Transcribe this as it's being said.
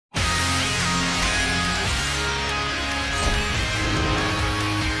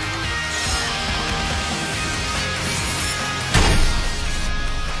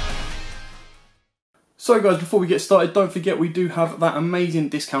So guys, before we get started, don't forget we do have that amazing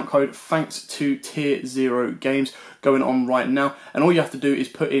discount code thanks to Tier 0 Games going on right now. And all you have to do is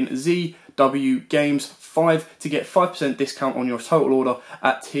put in ZW Games 5 to get 5% discount on your total order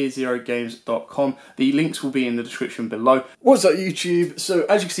at tier0games.com. The links will be in the description below. What's up YouTube? So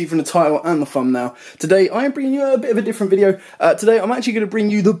as you can see from the title and the thumbnail, today I am bringing you a bit of a different video. Today I'm actually going to bring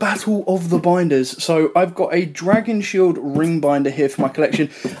you the Battle of the Binders. So I've got a Dragon Shield ring binder here for my collection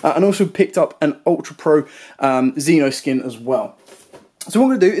and also picked up an Ultra Pro Xeno skin as well. So what I'm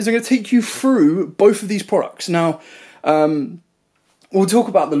going to do is I'm going to take you through both of these products. Now, we'll talk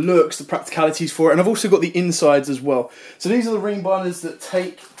about the looks, the practicalities for it, and I've also got the insides as well. So these are the ring binders that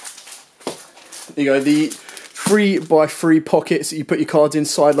take, there you go, the 3x3 pockets that you put your cards in,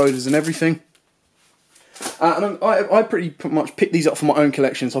 side loaders and everything. And I pretty much picked these up for my own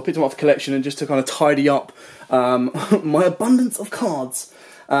collection, so I picked them up for collection and just to kind of tidy up my abundance of cards.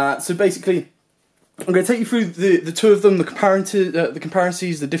 So basically, I'm going to take you through the two of them, the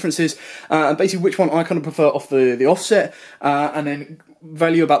comparisons, the differences, and basically which one I kind of prefer off the offset, and then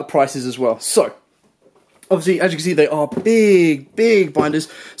value about the prices as well. So, obviously, as you can see, they are big binders,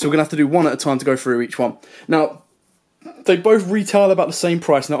 so we're going to have to do one at a time to go through each one. Now, they both retail about the same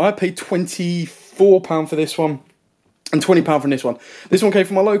price. Now, I paid £24 for this one, and £20 for this one. This one came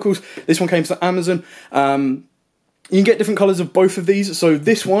from my locals, this one came from Amazon. You can get different colours of both of these. So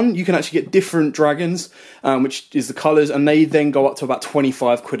this one, you can actually get different dragons, which is the colours, and they then go up to about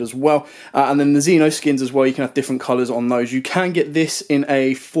 25 quid as well. And then the Xeno skins as well, you can have different colours on those. You can get this in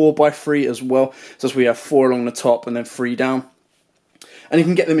a 4x3 as well. So that's where you have 4 along the top and then 3 down. And you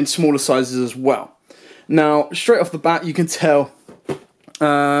can get them in smaller sizes as well. Now, straight off the bat, you can tell,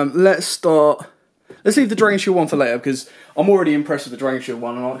 let's leave the Dragon Shield one for later, because I'm already impressed with the Dragon Shield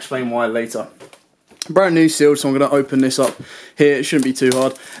one, and I'll explain why later. Brand new sealed, so I'm going to open this up here. It shouldn't be too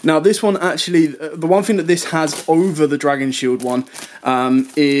hard. Now, this one actually, the one thing that this has over the Dragon Shield one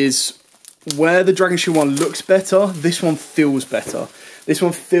is where the Dragon Shield one looks better, this one feels better. This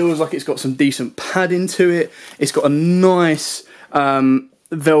one feels like it's got some decent padding to it. It's got a nice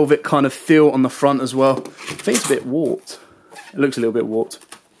velvet kind of feel on the front as well. I think it's a bit warped. It looks a little bit warped.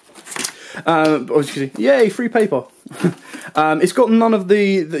 Obviously, yay, free paper. It's got none of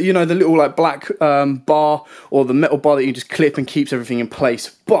the little like black bar or the metal bar that you just clip and keeps everything in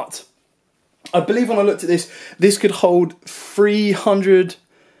place. But I believe when I looked at this could hold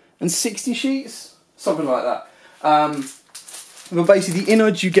 360 sheets, something like that. But basically, the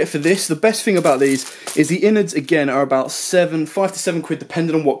innards you get for this, the best thing about these is the innards again are about 5 to 7 quid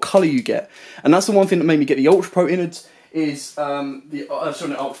depending on what colour you get, and that's the one thing that made me get the Ultra Pro innards. Is the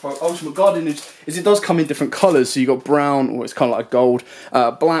Ultimate Guard innards is it does come in different colours. So you got brown, or it's kind of like gold,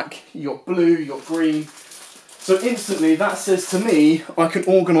 black, you got blue, you got green. So instantly that says to me I can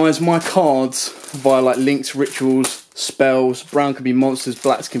organise my cards via like links, rituals, spells. Brown can be monsters,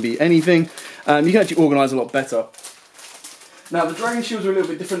 blacks can be anything. You can actually organise a lot better. Now the Dragon Shields are a little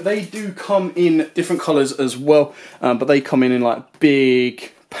bit different. They do come in different colours as well, but they come in like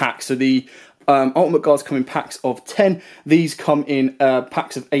big packs. So the Ultimate Guards come in packs of 10. These come in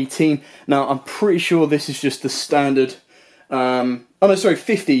packs of 18. Now, I'm pretty sure this is just the standard,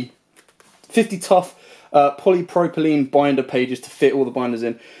 50 tough polypropylene binder pages to fit all the binders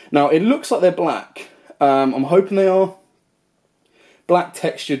in. Now, it looks like they're black. I'm hoping they are. Black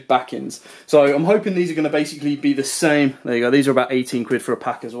textured backings. So, I'm hoping these are going to basically be the same. There you go. These are about 18 quid for a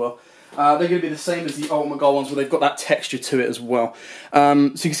pack as well. They're going to be the same as the Ultimate Guard ones, where they've got that texture to it as well. So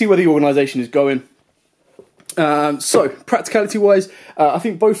you can see where the organisation is going. So, practicality-wise, I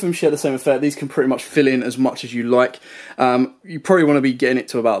think both of them share the same effect. These can pretty much fill in as much as you like. You probably want to be getting it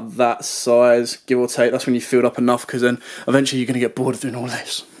to about that size, give or take. That's when you filled up enough, because then eventually you're going to get bored of doing all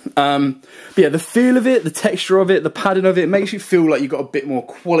this. But yeah, the feel of it, the texture of it, the padding of it, makes you feel like you've got a bit more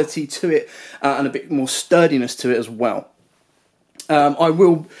quality to it, and a bit more sturdiness to it as well. I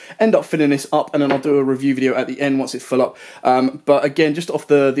will end up filling this up, and then I'll do a review video at the end once it's full up. But again, just off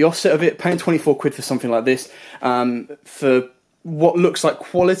the offset of it, paying 24 quid for something like this, for what looks like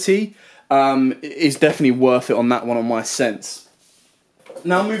quality, is definitely worth it on that one on my sense.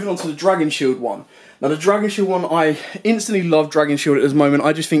 Now moving on to the Dragon Shield one. Now the Dragon Shield one, I instantly love Dragon Shield at this moment.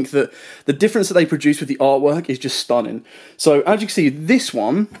 I just think that the difference that they produce with the artwork is just stunning. So as you can see, this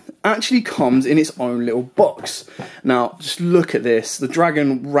one actually comes in its own little box. Now just look at this. The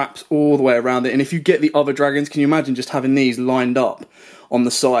dragon wraps all the way around it, and if you get the other dragons, can you imagine just having these lined up on the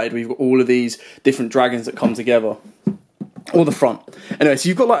side? We've got all of these different dragons that come together. Or the front. Anyway, so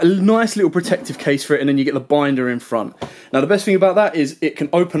you've got like a nice little protective case for it, and then you get the binder in front. Now the best thing about that is it can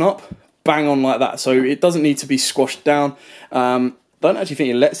open up, bang on like that, so it doesn't need to be squashed down. don't actually think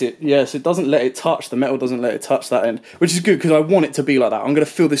it lets it, yes, it doesn't let it touch, the metal doesn't let it touch that end, which is good because I want it to be like that. I'm going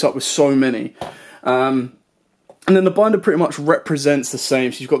to fill this up with so many. And then the binder pretty much represents the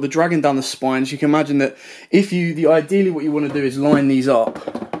same. So you've got the dragon down the spine. So you can imagine that if you, ideally what you want to do is line these up.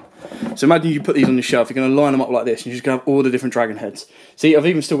 So imagine you put these on your shelf, you're going to line them up like this, and you're just going to have all the different dragon heads. See, I've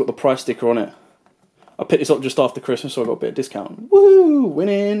even still got the price sticker on it. I picked this up just after Christmas, so I got a bit of discount. Woo,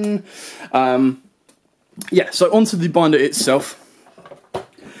 winning! Yeah, so onto the binder itself.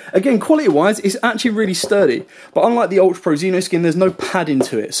 Again, quality-wise, it's actually really sturdy. But unlike the Ultra Pro Xeno skin, there's no padding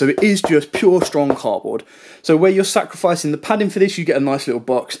to it. So it is just pure strong cardboard. So where you're sacrificing the padding for this, you get a nice little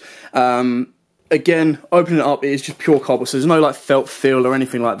box. Again, opening it up, it is just pure cardboard. So there's no like felt feel or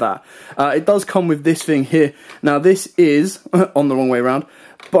anything like that. It does come with this thing here. Now this is on the wrong way around,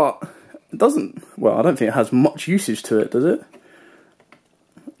 but it doesn't, well, I don't think it has much usage to it, does it?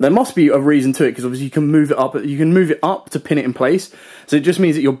 There must be a reason to it, because obviously you can move it up to pin it in place. So it just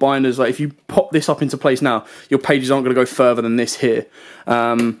means that your binders, like if you pop this up into place now, your pages aren't going to go further than this here.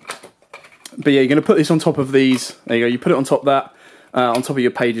 But yeah, you're going to put this on top of these. There you go, you put it on top of that, on top of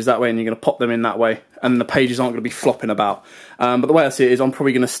your pages that way, and you're going to pop them in that way, and the pages aren't going to be flopping about. But the way I see it is I'm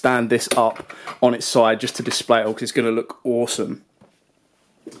probably going to stand this up on its side just to display it all, because it's going to look awesome.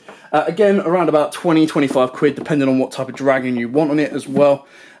 Again, around about 20-25 quid, depending on what type of dragon you want on it as well,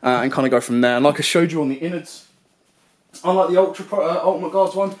 and kind of go from there. And like I showed you on the innards, unlike the Ultimate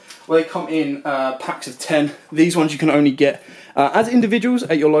Guards one, where they come in packs of 10, these ones you can only get as individuals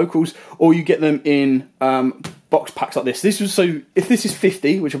at your locals, or you get them in box packs like this. This was, so if this is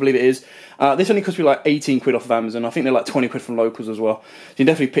 50, which I believe it is, this only cost me like 18 quid off of Amazon. I think they're like 20 quid from locals as well. So you can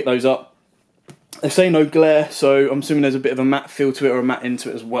definitely pick those up. They say no glare, so I'm assuming there's a bit of a matte feel to it, or a matte into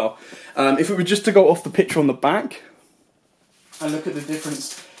it as well. If it were just to go off the picture on the back and look at the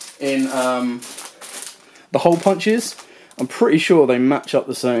difference in the hole punches, I'm pretty sure they match up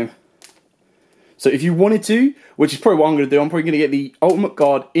the same. So if you wanted to, which is probably what I'm going to do, I'm probably going to get the Ultimate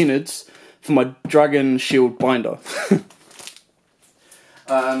Guard innards for my Dragon Shield binder.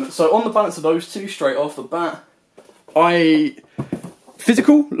 So on the balance of those two, straight off the bat,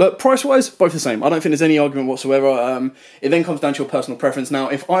 physical, look, price-wise, both the same. I don't think there's any argument whatsoever. It then comes down to your personal preference. Now,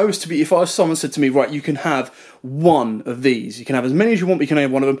 if someone said to me, right, you can have one of these, you can have as many as you want, but you can only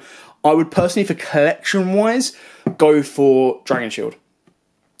have one of them, I would personally, for collection-wise, go for Dragon Shield.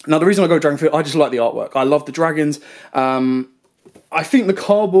 Now, the reason I go Dragon Shield, I just like the artwork. I love the dragons. I think the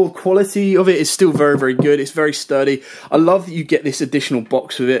cardboard quality of it is still very, very good. It's very sturdy. I love that you get this additional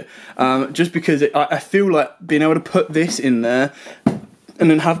box with it, just because I feel like being able to put this in there and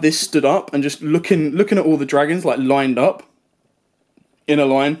then have this stood up and just looking at all the dragons like lined up in a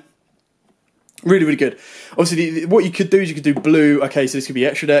line. Really, really good. Obviously, what you could do is you could do blue. Okay, so this could be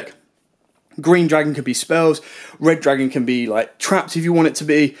extra deck. Green dragon could be spells. Red dragon can be like traps if you want it to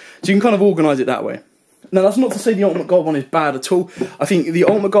be. So you can kind of organise it that way. Now, that's not to say the Ultimate Guard one is bad at all. I think the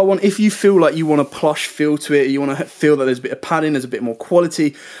Ultimate Guard one, if you feel like you want a plush feel to it, you want to feel that there's a bit of padding, there's a bit more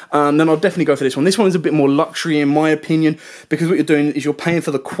quality, then I'll definitely go for this one. This one is a bit more luxury in my opinion, because what you're doing is you're paying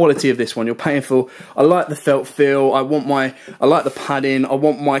for the quality of this one. You're paying for, I like the felt feel, I like the padding, I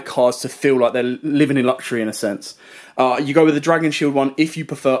want my cards to feel like they're living in luxury in a sense. You go with the Dragon Shield one if you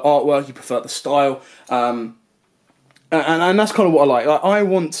prefer artwork, you prefer the style, and that's kind of what I like. I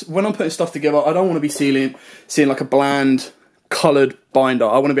want, when I'm putting stuff together, I don't want to be seeing like a bland, coloured binder.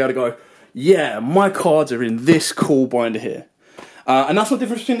 I want to be able to go, yeah, my cards are in this cool binder here. And that's the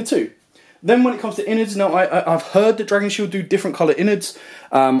difference between the two. Then when it comes to innards, now I've heard that Dragon Shield do different colour innards.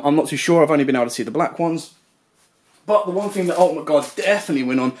 I'm not too sure, I've only been able to see the black ones. But the one thing that Ultimate Guard definitely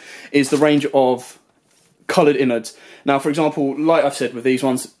win on is the range of coloured innards. Now, for example, like I've said with these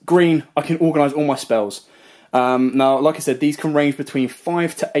ones, green, I can organise all my spells. Now, like I said, these can range between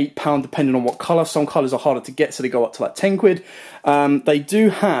 £5 to £8 depending on what colour. Some colours are harder to get, so they go up to like 10 quid. They do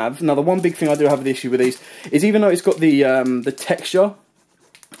have, now the one big thing I do have an issue with these is even though it's got the texture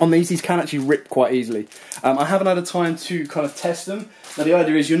on these can actually rip quite easily. I haven't had a time to kind of test them. Now the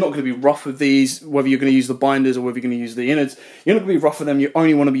idea is you're not going to be rough with these, whether you're going to use the binders or whether you're going to use the innards. You're not going to be rough with them, you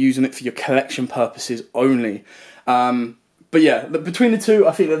only want to be using it for your collection purposes only. But yeah, between the two,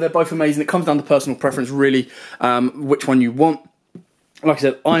 I think that they're both amazing. It comes down to personal preference, really, which one you want. Like I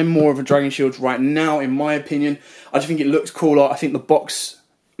said, I'm more of a Dragon Shield right now, in my opinion. I just think it looks cooler. I think the box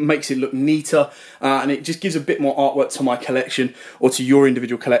makes it look neater, and it just gives a bit more artwork to my collection, or to your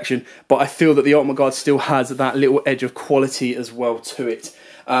individual collection. But I feel that the Ultimate Guard still has that little edge of quality as well to it.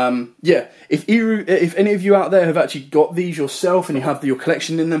 Yeah, if any of you out there have actually got these yourself and you have your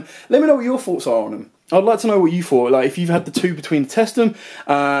collection in them, let me know what your thoughts are on them. I'd like to know what you thought, like if you've had the two between test them,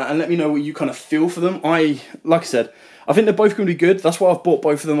 and let me know what you kind of feel for them. Like I said, I think they're both going to be good. That's why I've bought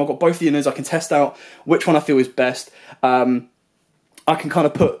both of them. I've got both the innards. I can test out which one I feel is best. I can kind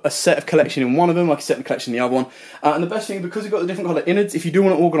of put a set of collection in one of them, I can set the collection in the other one. And the best thing, because you've got the different colour innards, if you do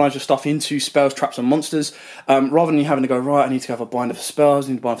want to organise your stuff into spells, traps and monsters, rather than you having to go, right, I need to have a binder for spells,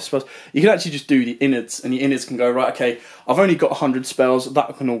 I need a binder for spells, you can actually just do the innards, and the innards can go, right, okay, I've only got 100 spells,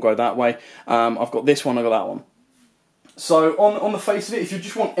 that can all go that way. I've got this one, I've got that one. So on the face of it, if you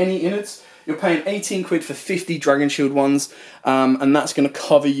just want any innards, you're paying 18 quid for 50 Dragon Shield ones, and that's going to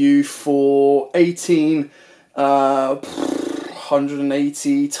cover you for 18...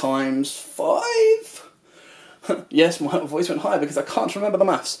 180 times 5? Yes, my voice went higher because I can't remember the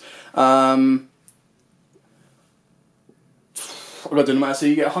maths. I've got to do the maths. So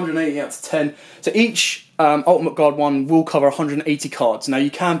you get 180 out to 10. So each Ultimate Guard one will cover 180 cards. Now you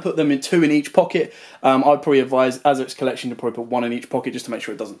can put them in 2 in each pocket. I'd probably advise, as it's collection, to probably put 1 in each pocket just to make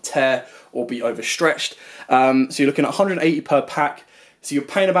sure it doesn't tear or be overstretched. So you're looking at 180 per pack. So you're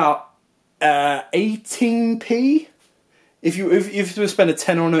paying about 18p. If you were to spend a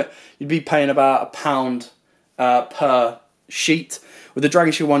tenner on it, you'd be paying about £1 per sheet. With the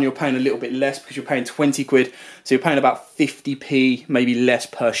Dragon Shield one, you're paying a little bit less because you're paying 20 quid. So you're paying about 50p, maybe less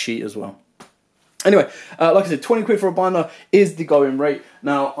per sheet as well. Anyway, like I said, 20 quid for a binder is the going rate.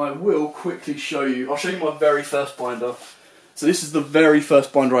 Now, I will quickly show you. I'll show you my very first binder. So this is the very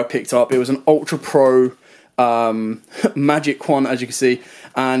first binder I picked up. It was an Ultra Pro Magic one, as you can see.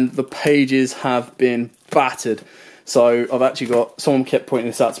 And the pages have been battered. So I've actually got, someone kept pointing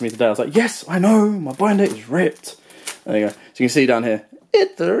this out to me today. I was like, yes, I know, my binder is ripped. There you go. So you can see down here,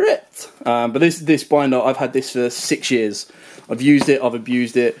 it's ripped. But this binder, I've had this for 6 years. I've used it, I've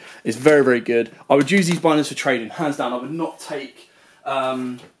abused it. It's very, very good. I would use these binders for trading, hands down. I would not take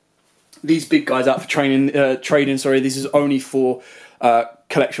these big guys out for trading. Sorry, this is only for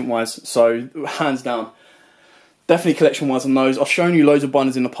collection-wise. So hands down. Definitely collection-wise on those. I've shown you loads of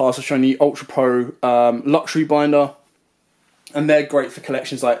binders in the past. I've shown you Ultra Pro Luxury binder. And they're great for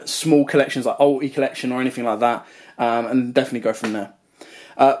collections, like small collections, like Ulti collection or anything like that. And definitely go from there.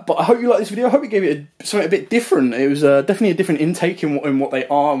 But I hope you like this video. I hope it gave it something a bit different. It was definitely a different intake in what they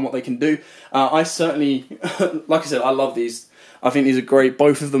are and what they can do. I certainly, like I said, I love these. I think these are great.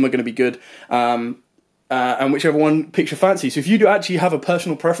 Both of them are going to be good. And whichever one picks your fancy. So if you do actually have a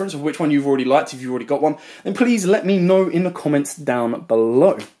personal preference of which one you've already liked, if you've already got one, then please let me know in the comments down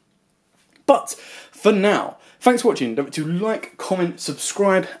below. But for now, thanks for watching. Don't forget to like, comment,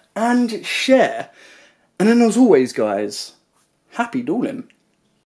 subscribe, and share. And then as always, guys, happy dueling.